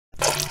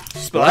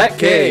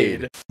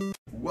SplatCade!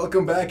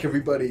 Welcome back,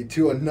 everybody,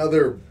 to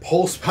another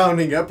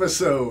pulse-pounding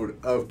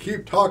episode of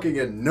Keep Talking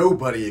and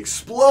Nobody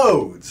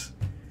Explodes.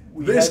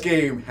 This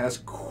game has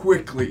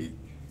quickly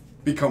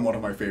become one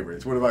of my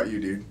favorites. What about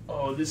you, dude?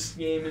 Oh, this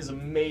game is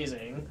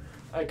amazing.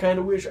 I kind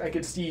of wish I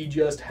could see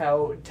just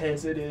how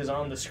tense it is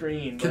on the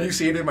screen. Can you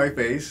see it in my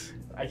face?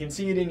 I can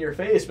see it in your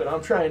face, but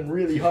I'm trying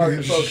really hard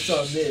to focus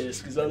on this,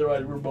 because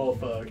otherwise we're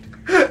both fucked.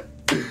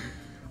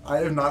 I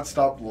have not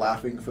stopped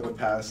laughing for the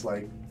past,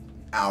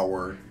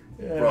 hour,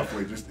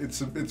 roughly.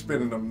 It's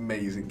been an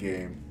amazing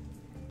game.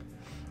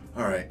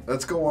 Alright,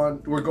 let's go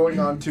on. We're going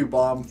on to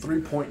bomb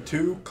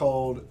 3.2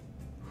 called,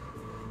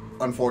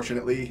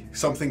 unfortunately,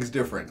 Something's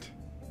Different.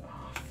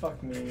 Oh,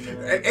 fuck me,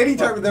 man.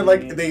 Anytime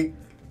they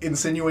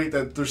insinuate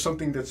that there's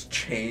something that's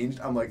changed,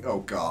 I'm like, oh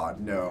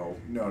god, no.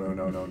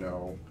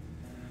 No.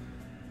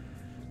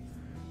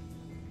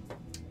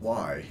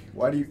 Why?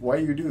 Why do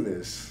you do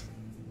this?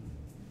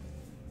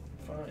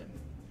 Fine.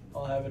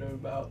 I'll have it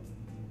about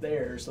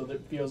there so that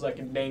it feels like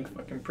a dank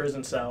fucking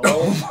prison cell.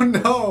 Oh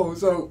no!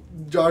 So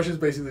Josh is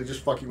basically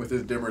just fucking with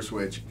his dimmer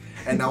switch,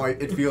 and now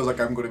it feels like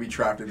I'm going to be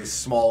trapped in this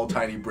small,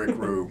 tiny brick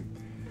room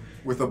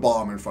with a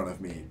bomb in front of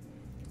me.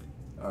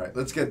 Alright,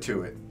 let's get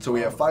to it. So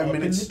we have 5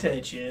 minutes.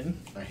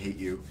 Detention. I hate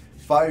you.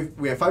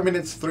 We have 5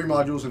 minutes, 3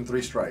 modules, and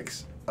 3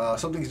 strikes.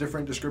 Something's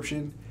different.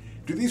 Description.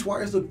 Do these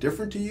wires look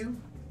different to you?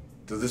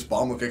 Does this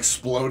bomb look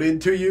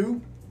exploded to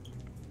you?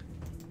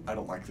 I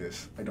don't like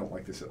this. I don't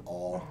like this at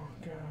all. Oh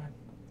god.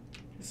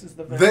 This is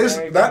the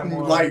that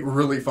light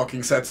really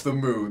fucking sets the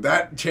mood.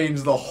 That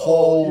changed the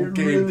whole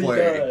gameplay.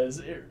 It really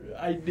does.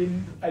 I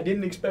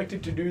didn't expect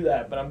it to do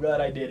that, but I'm glad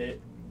I did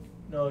it.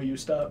 No, you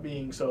stop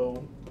being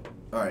so.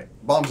 Alright,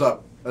 bombs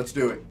up. Let's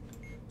do it.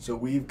 So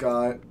we've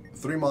got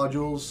 3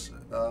 modules.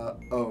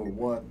 Oh,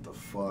 what the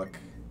fuck?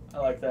 I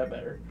like that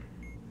better.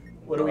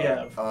 What do we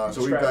have?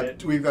 So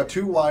we've got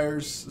 2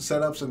 wires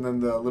setups and then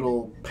the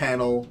little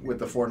panel with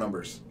the 4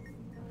 numbers.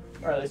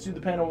 Alright, let's do the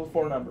panel with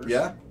 4 numbers.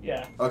 Yeah?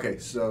 Yeah. Okay,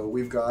 so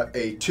we've got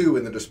a 2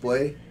 in the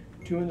display.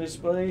 2 in the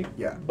display?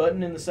 Yeah.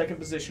 Button in the second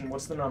position.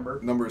 What's the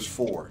number? Number is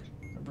 4.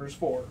 Number is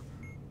 4.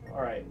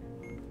 Alright.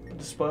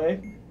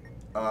 Display?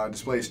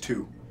 Display is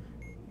 2.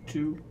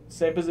 2.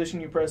 Same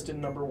position you pressed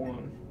in number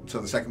 1. So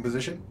the second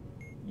position?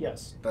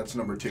 Yes. That's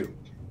number 2.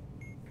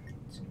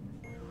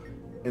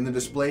 In the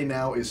display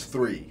now is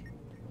 3.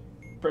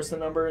 Press the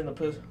number in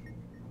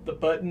the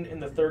button in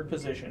the third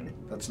position.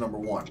 That's number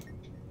 1.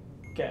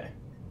 Okay.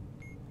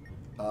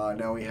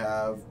 Now we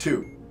have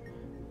 2.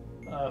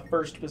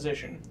 First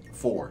position.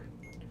 4.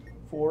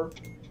 4.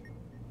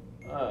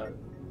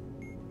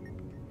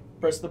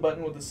 Press the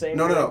button with the same.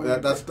 No.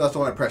 That's the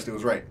one I pressed. It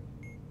was right.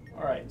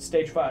 All right.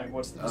 Stage 5.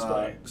 What's the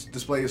display?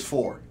 Display is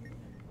 4.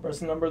 Press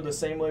the number, the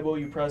same label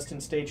you pressed in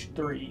stage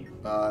 3.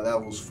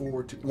 That was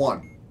 4, 2,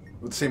 1.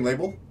 With the same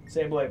label?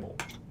 Same label.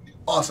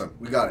 Awesome.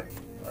 We got it.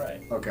 All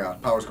right. Okay.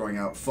 Power's going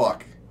out.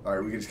 Fuck. All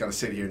right. We just gotta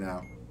sit here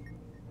now.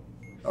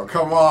 Oh,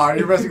 come on.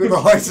 You're messing with the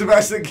lights of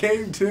the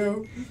game,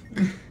 too.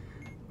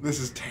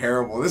 This is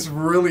terrible. This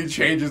really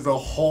changes the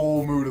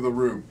whole mood of the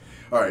room.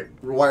 All right.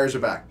 Wires are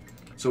back.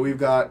 So we've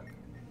got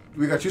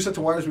 2 sets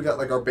of wires. We got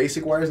our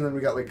basic wires, and then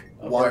we got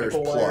wires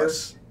plus.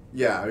 Wires.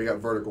 Yeah, we got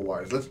vertical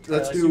wires. Let's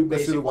do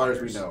the wires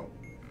we know.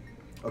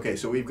 Okay,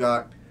 so we've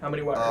got how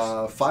many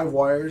wires? 5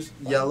 wires,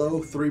 yellow,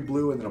 3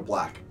 blue, and then a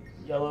black.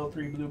 Yellow,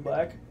 3 blue,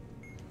 black.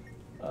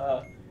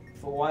 The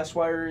last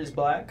wire is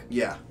black.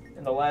 Yeah.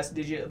 And the last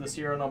digit of the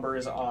serial number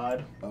is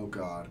odd. Oh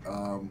god.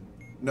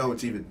 No,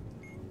 it's even.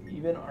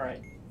 Even? All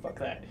right. Fuck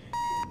that.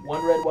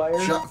 1 red wire.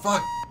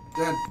 Fuck.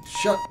 Dad,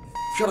 shut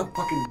up,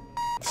 fucking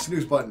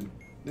snooze button.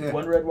 Yeah.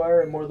 1 red wire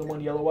and more than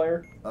 1 yellow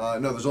wire. No,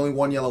 there's only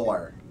 1 yellow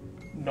wire.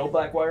 No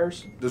black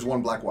wires? There's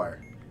 1 black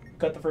wire.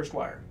 Cut the first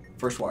wire.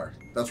 First wire.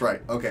 That's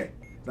right. Okay.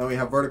 Now we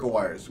have vertical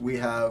wires. We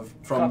have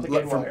from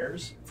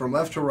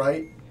left to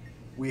right,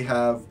 we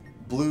have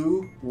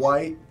blue,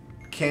 white,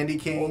 candy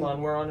cane. Hold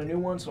on, we're on a new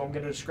one, so I'm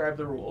going to describe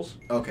the rules.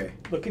 Okay.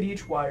 Look at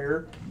each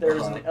wire. There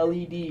is an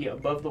LED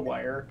above the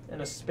wire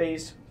and a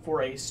space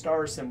for a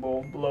star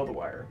symbol below the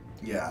wire.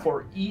 Yeah.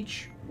 For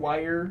each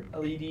wire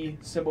LED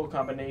symbol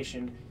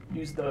combination,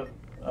 use the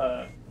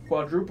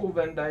quadruple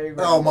Venn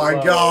diagram. Oh my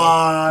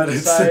god!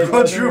 It's the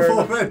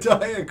quadruple Venn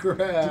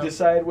diagram! To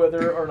decide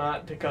whether or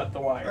not to cut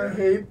the wire. I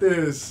hate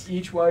this.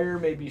 Each wire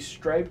may be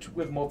striped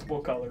with multiple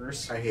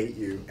colors. I hate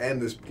you.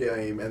 And this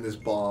game, and this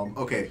bomb.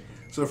 Okay,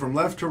 so from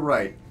left to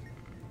right,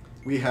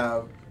 we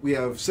have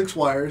 6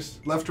 wires.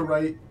 Left to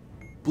right,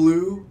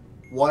 blue,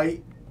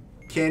 white,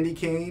 candy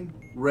cane,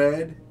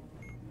 red,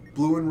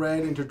 blue and red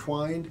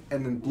intertwined,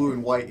 and then blue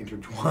and white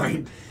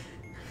intertwined.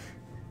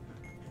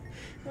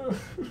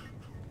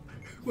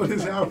 What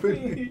is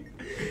happening?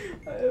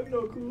 I have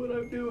no clue what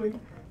I'm doing.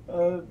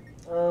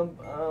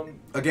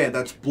 Again,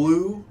 that's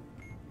blue,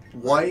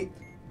 white,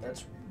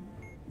 that's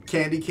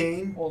candy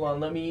cane. Hold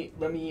on, let me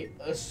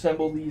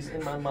assemble these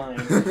in my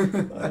mind.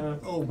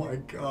 Oh my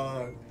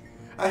god.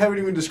 I haven't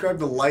even described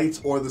the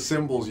lights or the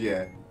symbols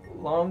yet.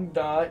 Long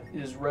dot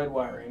is red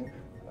wiring.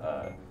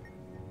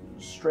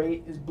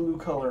 Straight is blue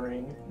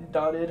coloring.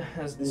 Dotted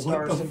has the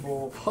star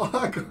symbol.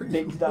 Fuck are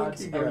Big you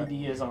dots looking at?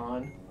 LED is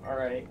on.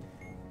 Alright.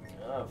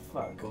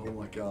 Fuck. Oh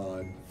my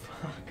god.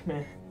 Fuck,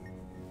 man.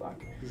 Fuck.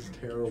 This is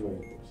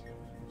terrible.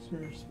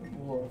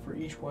 For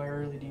each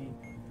wire LED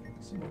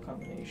symbol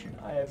combination.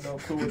 I have no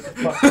clue what the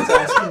fuck it's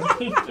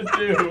asking me to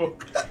do.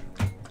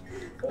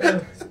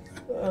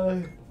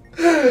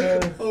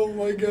 Oh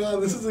my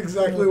god, this is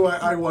exactly why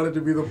I wanted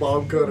to be the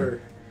bomb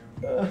cutter.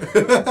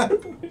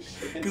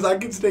 Because I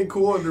can stay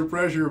cool under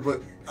pressure,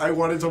 but I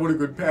wanted someone who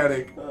could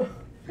panic.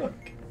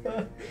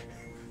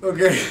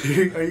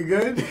 Okay, are you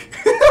good?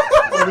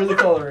 What are the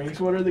colorings?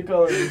 What are the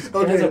colorings?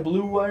 Okay. It has a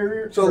blue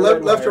wire. So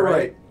left to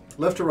right.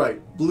 Left to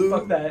right. Blue.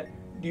 Fuck that.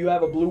 Do you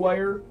have a blue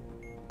wire?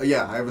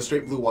 Yeah, I have a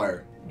straight blue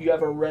wire. Do you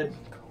have a red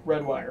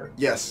wire?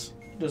 Yes.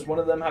 Does one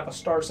of them have a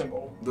star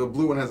symbol? The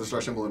blue one has a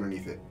star symbol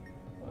underneath it.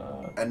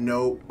 And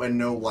no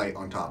light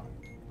on top.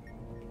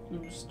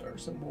 Blue star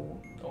symbol,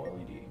 no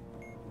LED.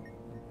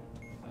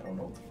 I don't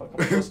know what the fuck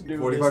I'm supposed to do.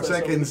 45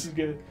 seconds. This is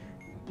good.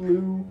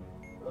 Blue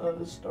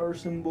star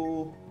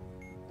symbol.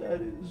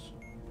 That is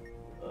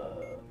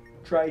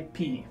try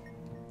P.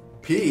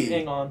 P.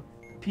 Hang on.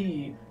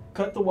 P.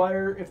 Cut the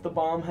wire if the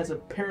bomb has a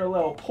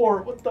parallel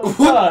port. What the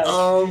fuck?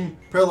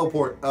 Parallel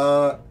port.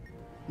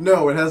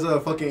 No, it has a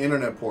fucking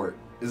internet port.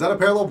 Is that a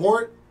parallel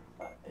port?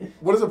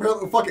 What is a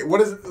parallel? Fuck it. What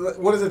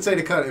does it say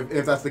to cut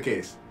if that's the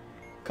case?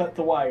 Cut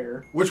the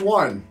wire. Which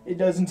one? It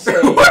doesn't say.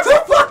 What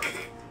the fuck?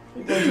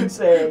 It doesn't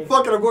say.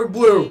 Fuck it. I'm going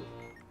blue.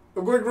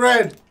 I'm going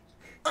red.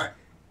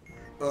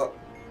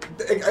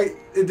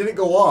 It didn't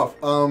go off.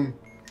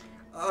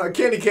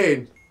 Candy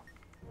cane.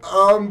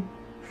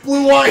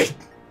 Blue white.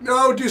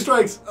 No, 2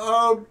 strikes.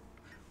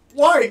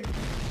 White.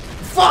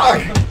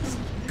 Fuck.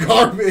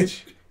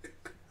 Garbage.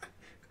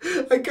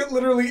 I cut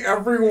literally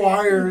every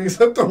wire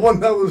except the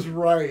one that was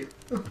right.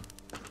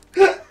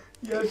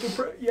 You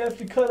have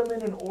to cut them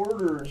in an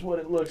order is what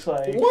it looks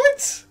like.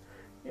 What?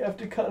 You have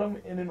to cut them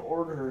in an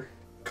order.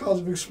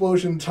 Cosmic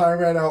explosion, time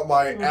ran out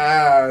my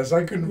ass.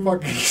 I couldn't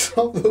fucking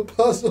solve the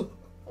puzzle.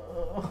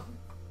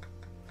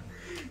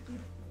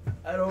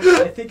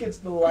 I think it's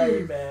the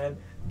light, man.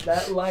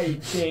 That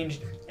light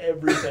changed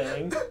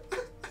everything.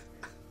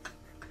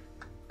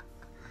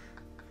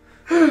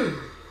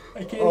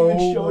 I can't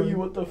even show you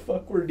what the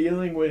fuck we're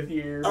dealing with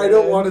here. I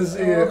don't want to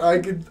see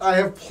it. I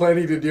have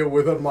plenty to deal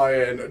with on my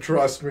end.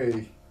 Trust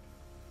me.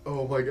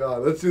 Oh my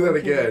god. Let's do that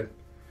again.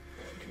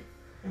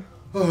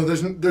 Oh,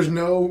 there's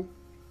no.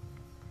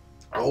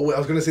 Oh, I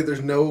was gonna say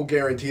there's no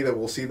guarantee that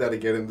we'll see that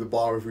again in the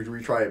bomb if we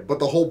retry it. But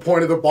the whole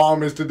point of the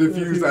bomb is to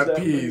defuse that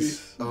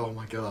piece. Oh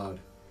my god.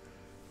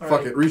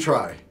 Fuck it,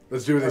 retry.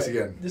 Let's do this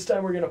again. This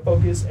time we're gonna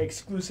focus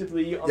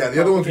exclusively on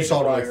the other ones we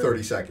solved in like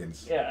 30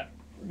 seconds. Yeah.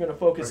 We're going to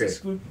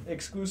focus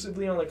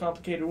exclusively on the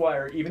complicated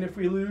wire. Even if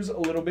we lose a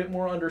little bit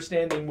more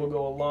understanding, we'll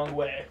go a long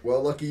way.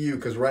 Well, lucky you,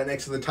 because right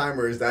next to the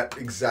timer is that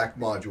exact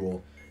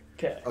module.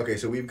 Okay. Okay,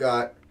 so we've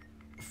got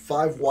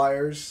 5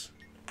 wires,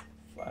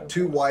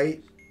 2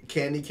 white,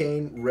 candy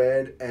cane,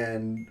 red,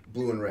 and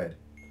blue and red.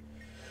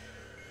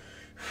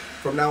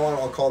 From now on,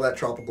 I'll call that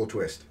tropical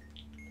twist.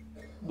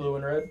 Blue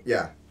and red?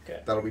 Yeah.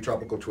 Okay. That'll be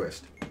tropical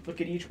twist.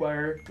 Look at each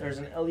wire. There's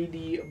an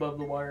LED above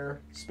the wire,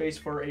 space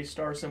for a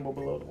star symbol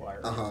below the wire.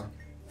 Uh-huh.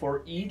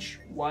 For each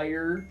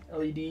wire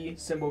LED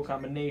symbol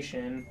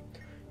combination,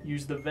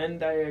 use the Venn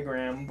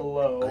diagram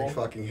below. I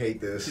fucking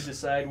hate this. To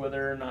decide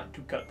whether or not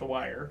to cut the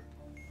wire.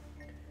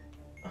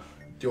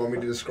 Do you want me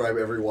to describe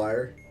every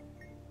wire?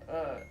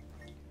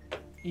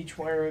 Each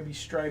wire would be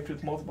striped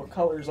with multiple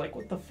colors. Like,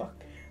 what the fuck?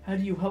 How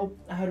do you help?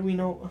 How do we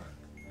know?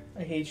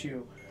 I hate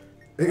you.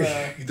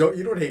 You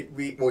don't hate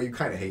me. Well, you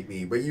kind of hate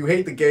me, but you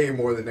hate the game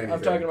more than anything.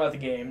 I'm talking about the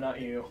game, not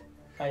you.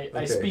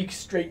 I speak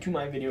straight to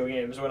my video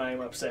games when I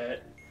am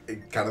upset.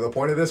 Kind of the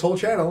point of this whole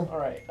channel. All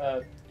right.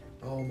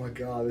 Oh my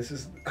god, this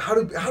is how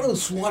do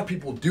SWAT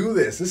people do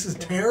this? This is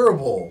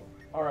terrible.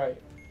 All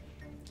right.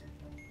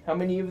 How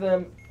many of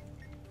them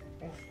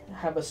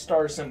have a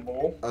star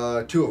symbol?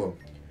 2 of them.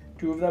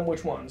 2 of them.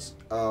 Which ones?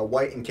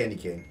 White and candy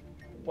cane.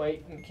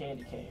 White and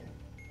candy cane.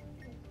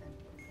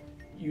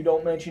 You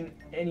don't mention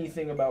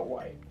anything about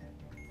white.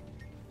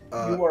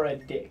 You are a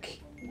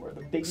dick. You are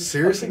the biggest.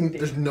 Seriously, dick.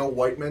 there's no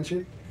white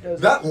mention.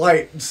 That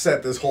light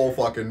set this whole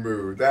fucking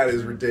mood. That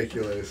is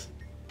ridiculous.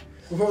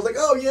 Before I was like,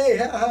 oh yay,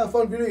 have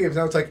fun video games.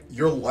 Now it's like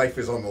your life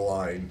is on the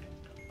line.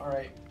 All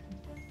right.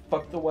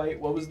 Fuck the white.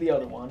 What was the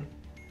other one?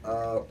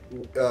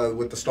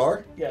 With the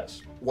star?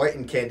 Yes. White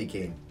and candy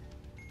cane.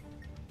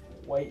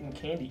 White and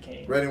candy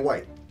cane. Red and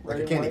white.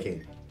 Red like a candy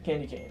cane.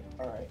 Candy cane.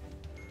 All right.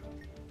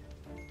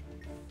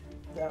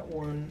 That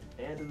one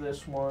and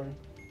this one.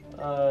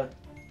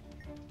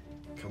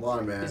 Come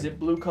on, man. Is it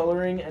blue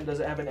coloring and does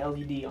it have an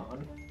LED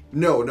on?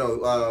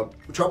 No.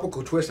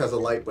 Tropical Twist has a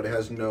light, but it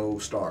has no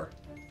star.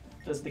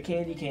 Does the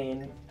candy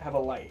cane have a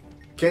light?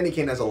 Candy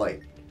cane has a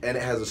light, and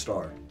it has a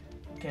star.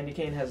 Candy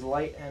cane has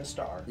light and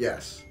star.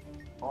 Yes.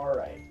 All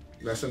right.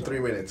 Less than 3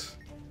 minutes.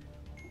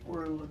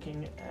 We're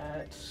looking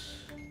at.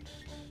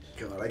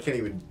 God, I can't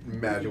even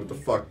imagine what the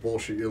fuck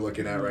bullshit you're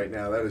looking at right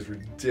now. That is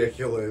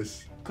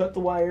ridiculous. cut the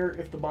wire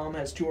if the bomb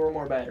has 2 or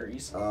more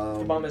batteries. If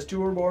the bomb has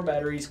 2 or more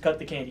batteries, cut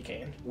the candy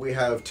cane. We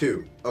have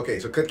 2. Okay,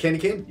 so cut candy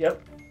cane?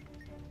 Yep.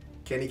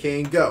 Candy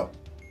cane, go.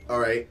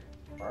 Alright.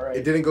 Alright.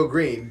 It didn't go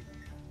green.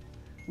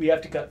 We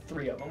have to cut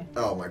 3 of them.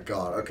 Oh my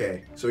god,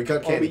 okay. So we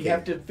cut candy cane. We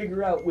have to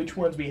figure out which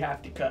ones we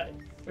have to cut.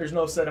 There's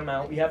no set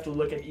amount. We have to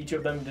look at each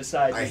of them and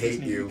decide if this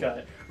needs to be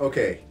cut.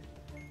 Okay.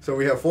 So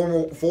we have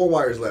 4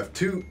 wires left.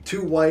 Two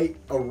white,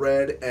 a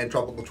red, and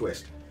tropical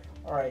twist.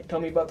 Alright, tell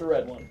me about the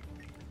red one.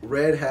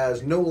 Red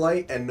has no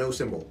light and no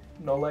symbol.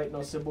 No light,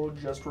 no symbol,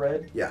 just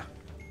red? Yeah.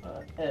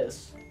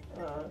 S.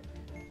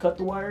 Cut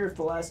the wire if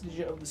the last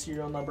digit of the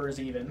serial number is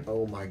even.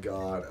 Oh my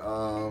god.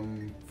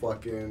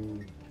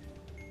 Fucking...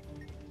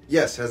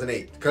 Yes, has an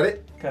 8. Cut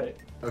it? Cut it.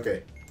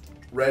 Okay.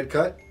 Red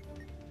cut?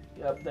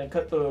 Yep, then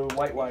cut the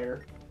white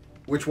wire.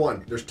 Which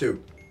one? There's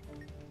 2.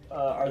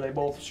 Are they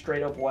both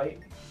straight up white?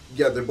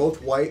 Yeah, they're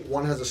both white.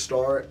 One has a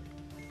star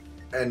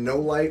and no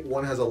light.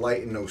 One has a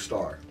light and no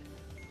star.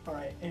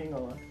 Alright, hang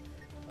on.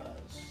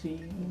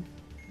 C.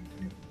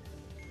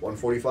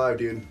 145,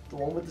 dude. The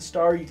one with the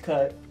star you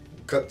cut.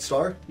 Cut the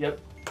star? Yep.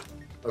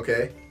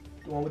 Okay.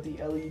 The one with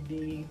the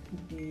LED,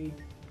 D.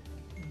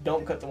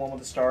 Don't cut the one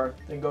with the star.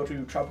 Then go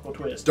to tropical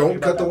twist.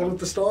 Don't cut the one with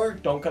the star?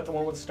 Don't cut the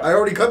one with the star. I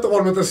already cut the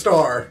one with the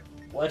star.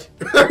 What?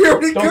 I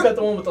already Don't cut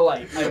the one with the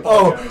light. I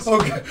oh, apologize.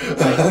 okay.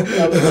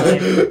 That was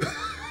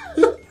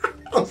mine.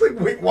 I was like,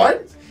 wait,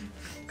 what?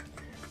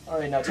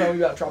 Alright, now tell me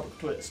about tropical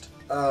twist.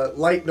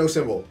 Light, no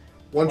symbol.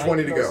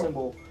 120 light, to no go.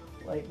 Symbol.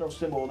 Light, no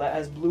symbol. That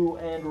has blue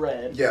and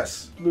red.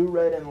 Yes. Blue,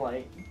 red, and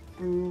light.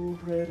 Blue,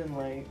 red, and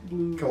light.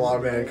 Blue. Come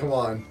on, red, man. Come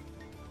on.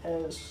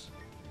 S.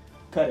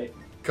 Cut it.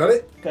 Cut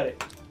it? Cut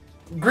it.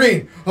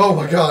 Green. Oh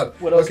my god.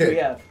 What else okay. do we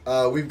have?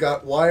 We've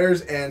got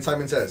wires and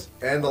Simon Says.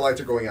 And the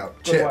lights are going out.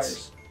 What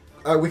Chits.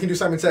 wires? We can do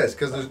Simon Says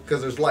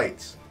because there's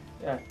lights.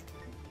 Yeah.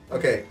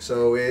 Okay,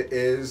 so it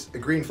is a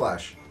green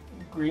flash.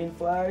 Green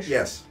flash?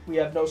 Yes. We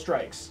have no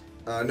strikes.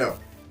 No.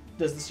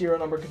 Does the serial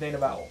number contain a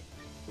vowel?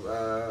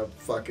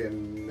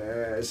 Fucking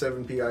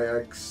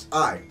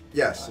 7PIXI.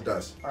 Yes, it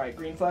does. Alright,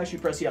 green flash, you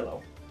press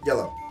yellow.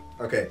 Yellow.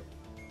 Okay.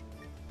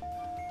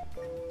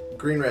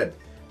 Green, red.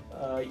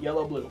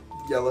 Yellow, blue.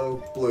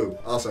 Yellow, blue.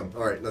 Awesome.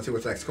 Alright, let's see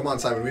what's next. Come on,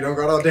 Simon. We don't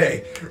got all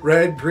day.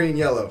 Red, green,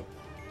 yellow.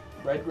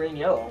 Red, green,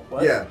 yellow.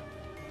 What? Yeah.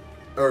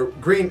 Or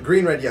green,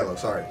 red, yellow.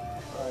 Sorry.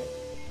 Alright.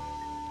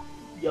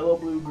 Yellow,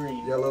 blue,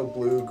 green. Yellow,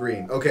 blue,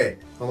 green. Okay.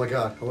 Oh my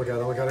god. Oh my god.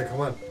 Oh my god.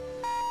 Come on.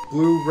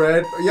 Blue,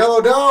 red, yellow.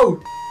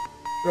 No!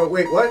 No,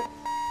 wait, what?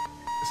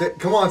 Say,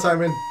 come on,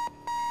 Simon.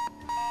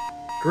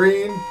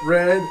 Green,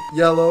 red,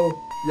 yellow,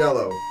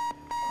 yellow.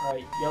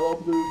 Alright, yellow,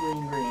 blue,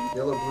 green, green.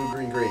 Yellow, blue,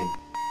 green, green.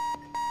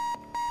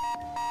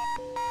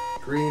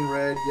 Green,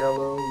 red,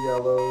 yellow,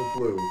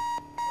 blue.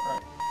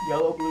 Alright,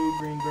 yellow, blue,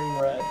 green, green,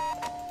 red.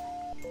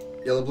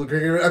 Yellow, blue,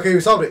 green, green, red. Okay, we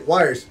solved it.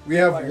 Wires. We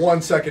have Wires.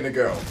 1 second to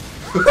go.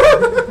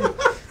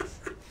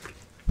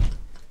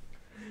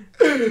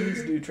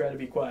 Please do try to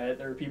be quiet.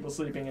 There are people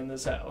sleeping in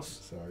this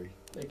house. Sorry.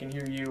 They can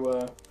hear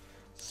you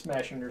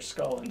smashing your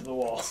skull into the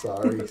wall.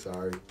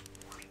 Sorry.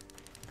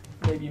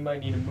 Maybe you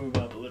might need to move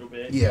up a little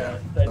bit. Yeah,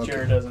 That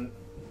chair doesn't...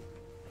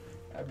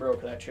 I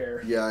broke that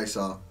chair. Yeah, I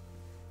saw.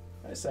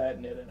 I sat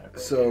in it and I broke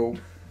it. So,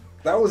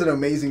 that was an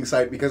amazing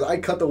sight because I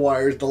cut the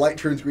wires, the light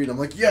turns green. I'm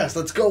like, yes,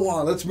 let's go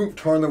on. Let's move,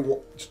 turn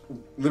the...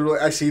 Literally,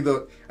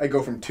 I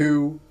go from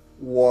 2,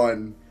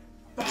 1.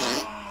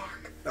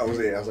 That was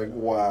it. I was like,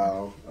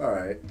 wow. All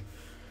right.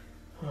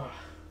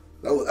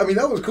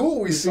 That was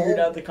cool. We figured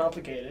out the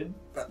complicated.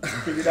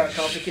 Figured out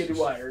complicated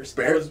wires.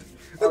 That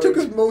took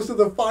us most of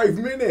the 5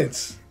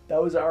 minutes.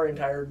 That was our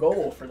entire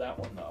goal for that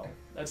one, though.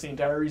 That's the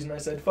entire reason I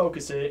said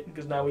focus it,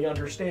 because now we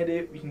understand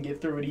it, we can get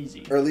through it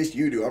easy. Or at least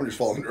you do. I'm just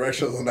following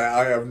directions on that.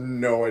 I have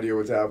no idea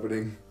what's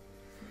happening.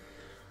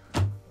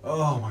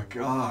 Oh my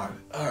god.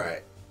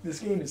 Alright. This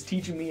game is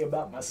teaching me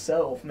about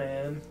myself,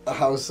 man.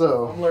 How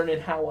so? I'm learning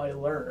how I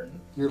learn.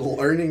 You're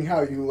learning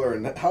how you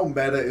learn. How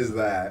meta is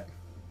that?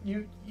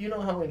 You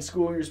know how in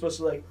school you're supposed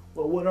to like,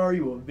 well, what are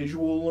you, a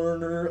visual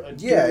learner? A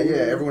Yeah, doer?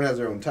 everyone has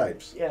their own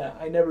types. Yeah,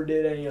 I never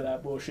did any of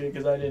that bullshit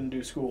because I didn't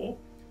do school.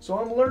 So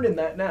I'm learning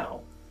that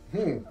now.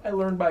 I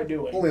learned by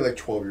doing. Only like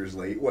 12 years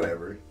late,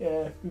 whatever.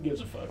 Yeah, who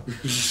gives a fuck?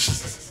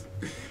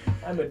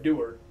 I'm a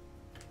doer.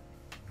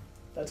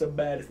 That's a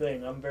bad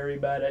thing. I'm very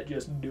bad at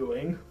just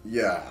doing.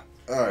 Yeah.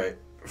 Alright.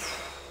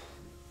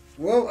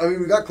 Well, I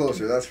mean, we got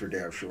closer, that's for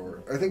damn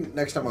sure. I think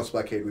next time on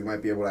SplatCade, we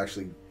might be able to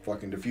actually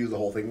fucking defuse the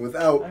whole thing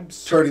without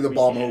turning the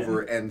bomb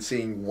over and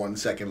seeing 1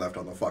 second left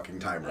on the fucking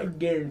timer. I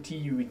guarantee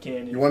you we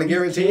can. You want to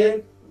guarantee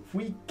it? If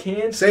we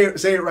can... Say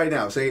it right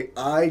now. Say,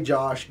 I,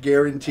 Josh,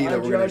 guarantee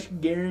that we're going to...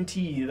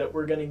 guarantee that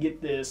we're going to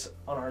get this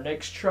on our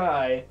next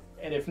try.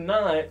 And if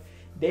not,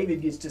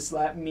 David gets to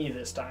slap me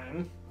this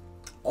time.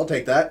 I'll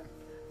take that.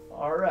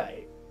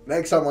 Alright.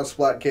 Next time on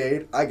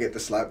SplatCade, I get to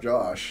slap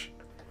Josh.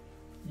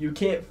 You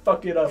can't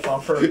fuck it up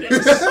on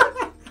purpose.